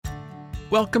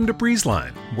Welcome to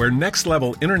BreezeLine, where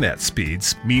next-level internet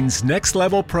speeds means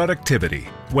next-level productivity.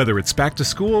 Whether it's back to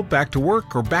school, back to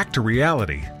work, or back to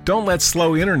reality, don't let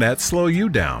slow internet slow you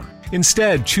down.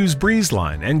 Instead, choose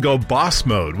BreezeLine and go boss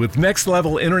mode with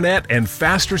next-level internet and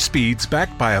faster speeds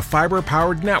backed by a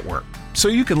fiber-powered network, so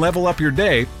you can level up your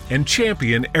day and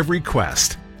champion every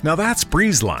quest. Now that's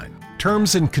BreezeLine.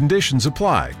 Terms and conditions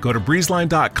apply. Go to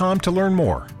breezeline.com to learn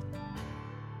more.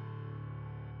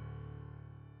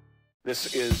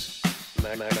 This is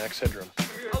Max Headroom.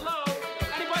 Hello?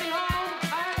 Anybody home?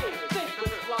 Hey, think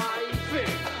with flying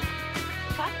fish.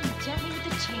 Cut me gently with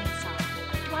a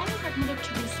chainsaw. Do I look like Mother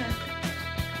Teresa?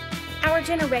 Our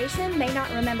generation may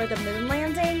not remember the moon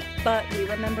landing, but we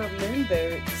remember moon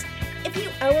boots. If you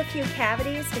owe a few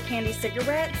cavities to candy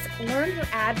cigarettes, learn your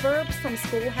adverbs from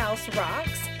Schoolhouse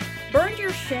Rocks, burned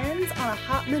your shins on a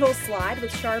hot metal slide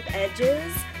with sharp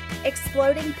edges,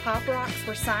 exploding pop rocks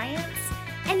for science,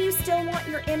 and you still want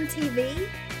your MTV?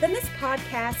 Then this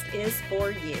podcast is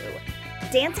for you.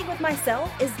 Dancing with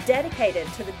Myself is dedicated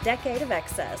to the decade of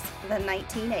excess, the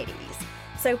 1980s.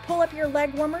 So pull up your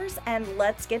leg warmers and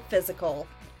let's get physical.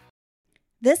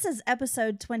 This is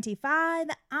episode 25.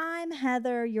 I'm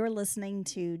Heather. You're listening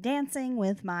to Dancing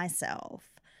with Myself.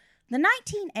 The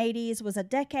 1980s was a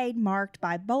decade marked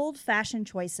by bold fashion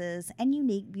choices and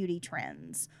unique beauty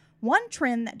trends. One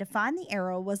trend that defined the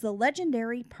era was the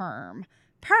legendary perm.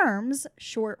 Perms,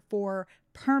 short for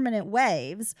permanent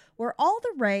waves, were all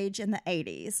the rage in the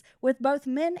 80s, with both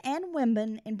men and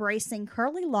women embracing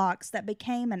curly locks that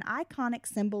became an iconic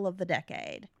symbol of the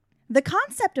decade. The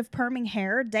concept of perming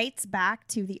hair dates back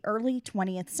to the early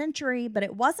 20th century, but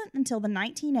it wasn't until the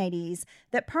 1980s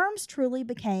that perms truly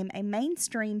became a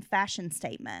mainstream fashion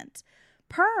statement.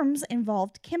 Perms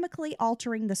involved chemically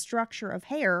altering the structure of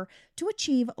hair to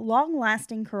achieve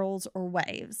long-lasting curls or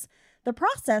waves. The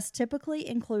process typically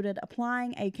included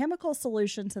applying a chemical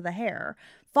solution to the hair,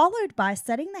 followed by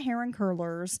setting the hair in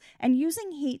curlers and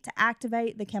using heat to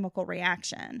activate the chemical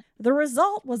reaction. The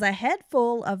result was a head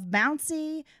full of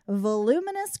bouncy,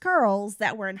 voluminous curls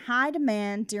that were in high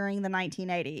demand during the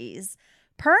 1980s.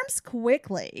 Perms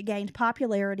quickly gained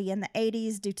popularity in the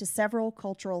 80s due to several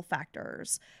cultural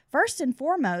factors. First and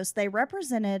foremost, they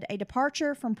represented a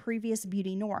departure from previous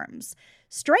beauty norms.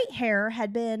 Straight hair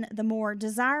had been the more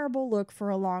desirable look for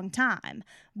a long time,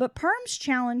 but perms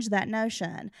challenged that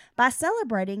notion by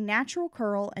celebrating natural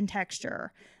curl and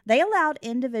texture. They allowed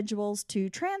individuals to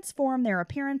transform their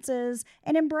appearances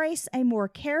and embrace a more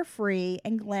carefree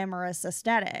and glamorous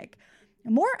aesthetic.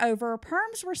 Moreover,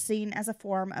 perms were seen as a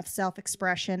form of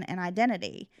self-expression and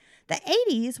identity. The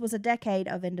 80s was a decade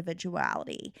of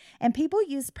individuality, and people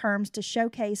used perms to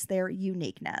showcase their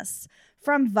uniqueness.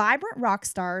 From vibrant rock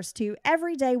stars to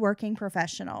everyday working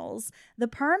professionals, the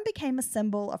perm became a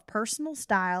symbol of personal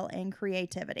style and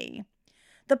creativity.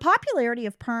 The popularity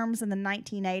of perms in the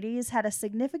 1980s had a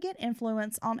significant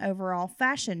influence on overall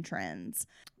fashion trends.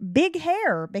 Big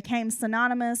hair became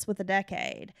synonymous with the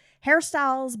decade.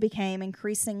 Hairstyles became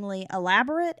increasingly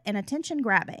elaborate and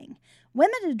attention-grabbing.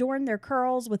 Women adorned their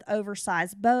curls with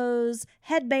oversized bows,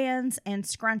 headbands, and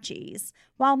scrunchies,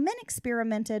 while men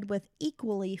experimented with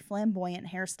equally flamboyant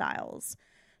hairstyles.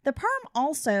 The perm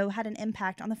also had an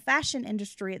impact on the fashion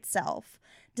industry itself.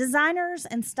 Designers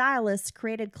and stylists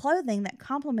created clothing that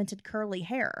complemented curly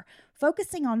hair,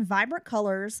 focusing on vibrant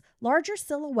colors, larger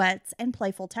silhouettes, and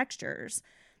playful textures.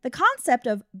 The concept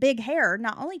of big hair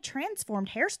not only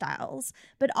transformed hairstyles,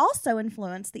 but also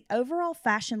influenced the overall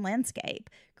fashion landscape,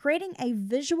 creating a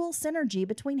visual synergy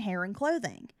between hair and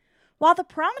clothing. While the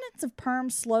prominence of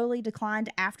perms slowly declined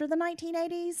after the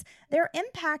 1980s, their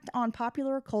impact on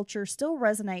popular culture still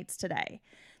resonates today.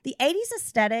 The 80s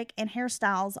aesthetic and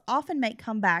hairstyles often make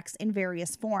comebacks in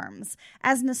various forms,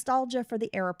 as nostalgia for the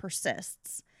era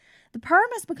persists. The perm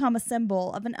has become a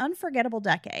symbol of an unforgettable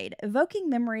decade, evoking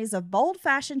memories of bold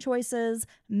fashion choices,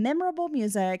 memorable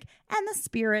music, and the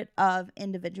spirit of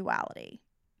individuality.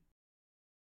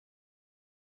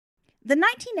 The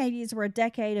 1980s were a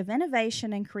decade of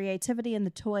innovation and creativity in the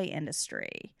toy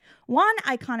industry. One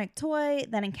iconic toy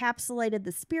that encapsulated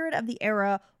the spirit of the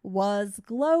era was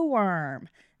Glowworm.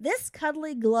 This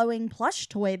cuddly, glowing plush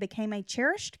toy became a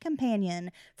cherished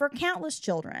companion for countless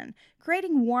children,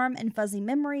 creating warm and fuzzy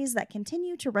memories that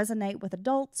continue to resonate with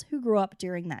adults who grew up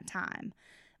during that time.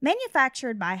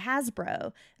 Manufactured by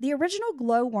Hasbro, the original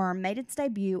Glowworm made its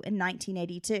debut in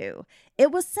 1982.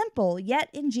 It was simple yet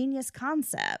ingenious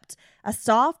concept, a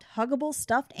soft, huggable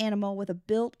stuffed animal with a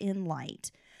built-in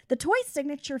light. The toy's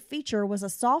signature feature was a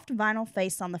soft vinyl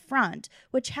face on the front,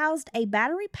 which housed a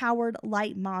battery-powered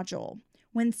light module.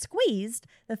 When squeezed,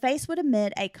 the face would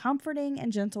emit a comforting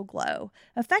and gentle glow,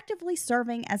 effectively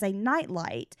serving as a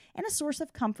nightlight and a source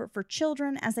of comfort for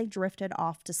children as they drifted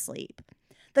off to sleep.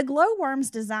 The glowworm's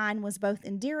design was both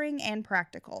endearing and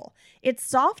practical. Its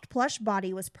soft, plush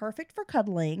body was perfect for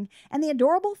cuddling, and the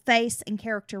adorable face and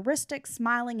characteristic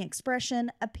smiling expression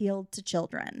appealed to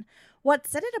children. What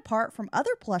set it apart from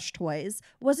other plush toys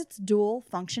was its dual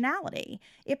functionality.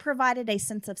 It provided a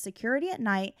sense of security at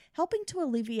night, helping to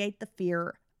alleviate the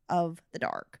fear of the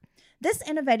dark. This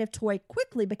innovative toy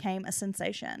quickly became a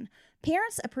sensation.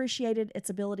 Parents appreciated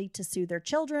its ability to soothe their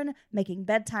children, making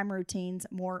bedtime routines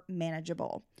more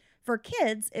manageable. For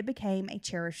kids, it became a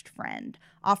cherished friend,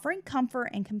 offering comfort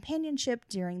and companionship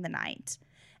during the night.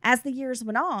 As the years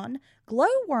went on,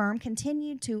 Glowworm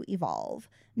continued to evolve.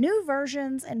 New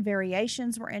versions and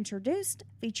variations were introduced,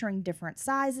 featuring different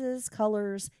sizes,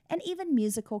 colors, and even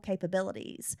musical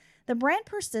capabilities. The brand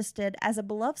persisted as a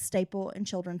beloved staple in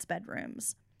children's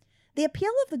bedrooms. The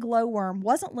appeal of the glowworm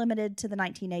wasn't limited to the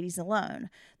 1980s alone.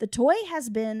 The toy has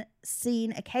been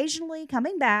seen occasionally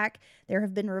coming back. There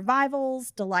have been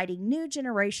revivals, delighting new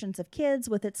generations of kids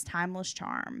with its timeless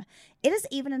charm. It has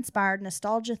even inspired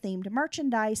nostalgia-themed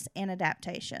merchandise and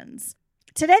adaptations.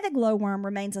 Today, the glowworm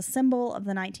remains a symbol of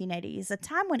the 1980s, a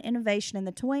time when innovation in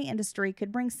the toy industry could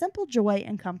bring simple joy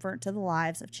and comfort to the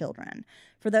lives of children.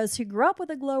 For those who grew up with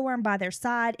a glowworm by their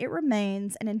side, it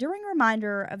remains an enduring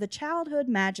reminder of the childhood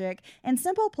magic and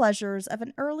simple pleasures of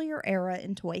an earlier era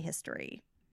in toy history.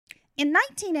 In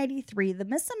 1983, the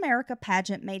Miss America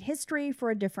pageant made history for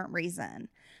a different reason.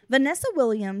 Vanessa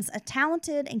Williams, a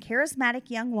talented and charismatic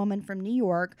young woman from New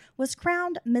York, was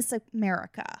crowned Miss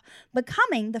America,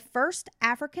 becoming the first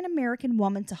African-American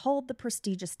woman to hold the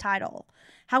prestigious title.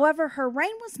 However, her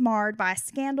reign was marred by a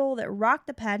scandal that rocked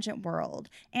the pageant world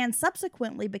and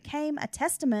subsequently became a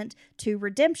testament to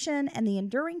redemption and the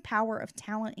enduring power of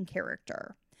talent and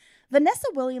character. Vanessa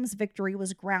Williams' victory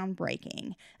was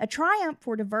groundbreaking, a triumph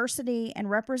for diversity and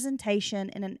representation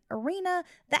in an arena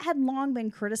that had long been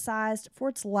criticized for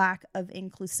its lack of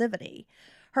inclusivity.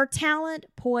 Her talent,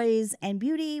 poise, and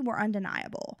beauty were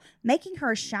undeniable, making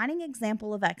her a shining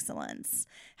example of excellence.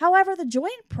 However, the joy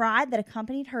and pride that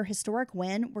accompanied her historic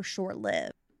win were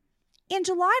short-lived. In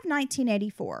July of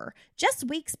 1984, just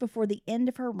weeks before the end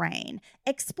of her reign,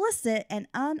 explicit and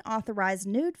unauthorized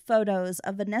nude photos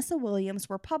of Vanessa Williams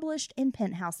were published in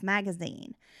Penthouse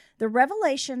magazine. The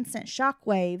revelation sent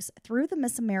shockwaves through the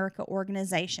Miss America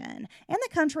organization and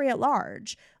the country at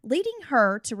large, leading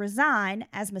her to resign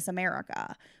as Miss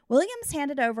America. Williams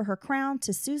handed over her crown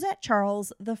to Suzette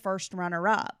Charles, the first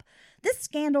runner-up. This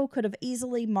scandal could have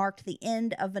easily marked the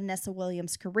end of Vanessa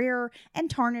Williams' career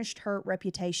and tarnished her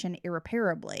reputation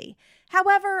irreparably.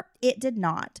 However, it did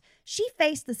not. She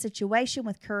faced the situation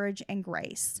with courage and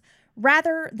grace.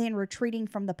 Rather than retreating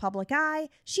from the public eye,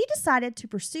 she decided to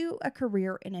pursue a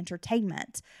career in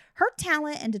entertainment. Her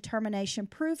talent and determination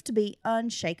proved to be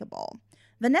unshakable.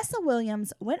 Vanessa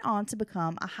Williams went on to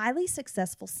become a highly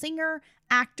successful singer,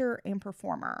 actor, and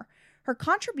performer. Her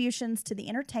contributions to the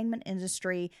entertainment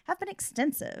industry have been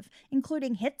extensive,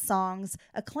 including hit songs,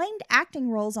 acclaimed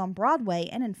acting roles on Broadway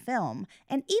and in film,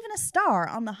 and even a star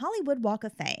on the Hollywood Walk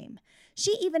of Fame.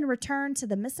 She even returned to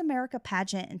the Miss America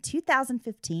pageant in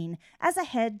 2015 as a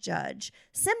head judge,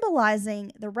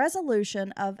 symbolizing the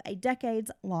resolution of a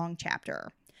decades-long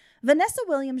chapter. Vanessa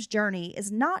Williams' journey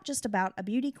is not just about a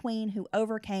beauty queen who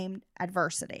overcame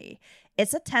adversity.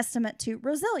 It's a testament to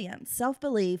resilience,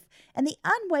 self-belief, and the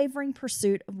unwavering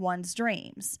pursuit of one's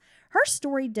dreams. Her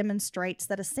story demonstrates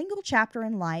that a single chapter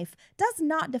in life does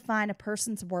not define a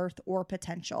person's worth or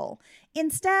potential.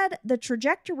 Instead, the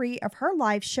trajectory of her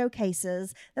life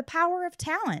showcases the power of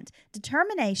talent,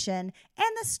 determination,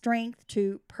 and the strength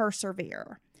to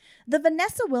persevere. The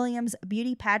Vanessa Williams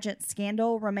beauty pageant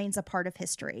scandal remains a part of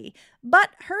history, but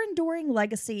her enduring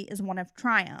legacy is one of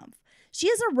triumph. She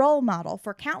is a role model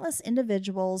for countless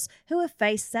individuals who have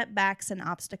faced setbacks and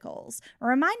obstacles,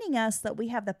 reminding us that we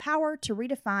have the power to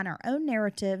redefine our own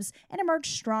narratives and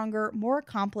emerge stronger, more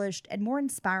accomplished, and more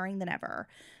inspiring than ever.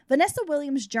 Vanessa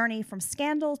Williams' journey from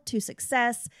scandal to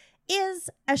success is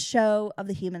a show of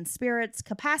the human spirit's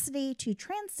capacity to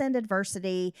transcend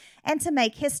adversity and to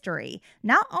make history,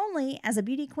 not only as a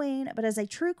beauty queen, but as a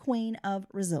true queen of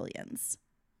resilience.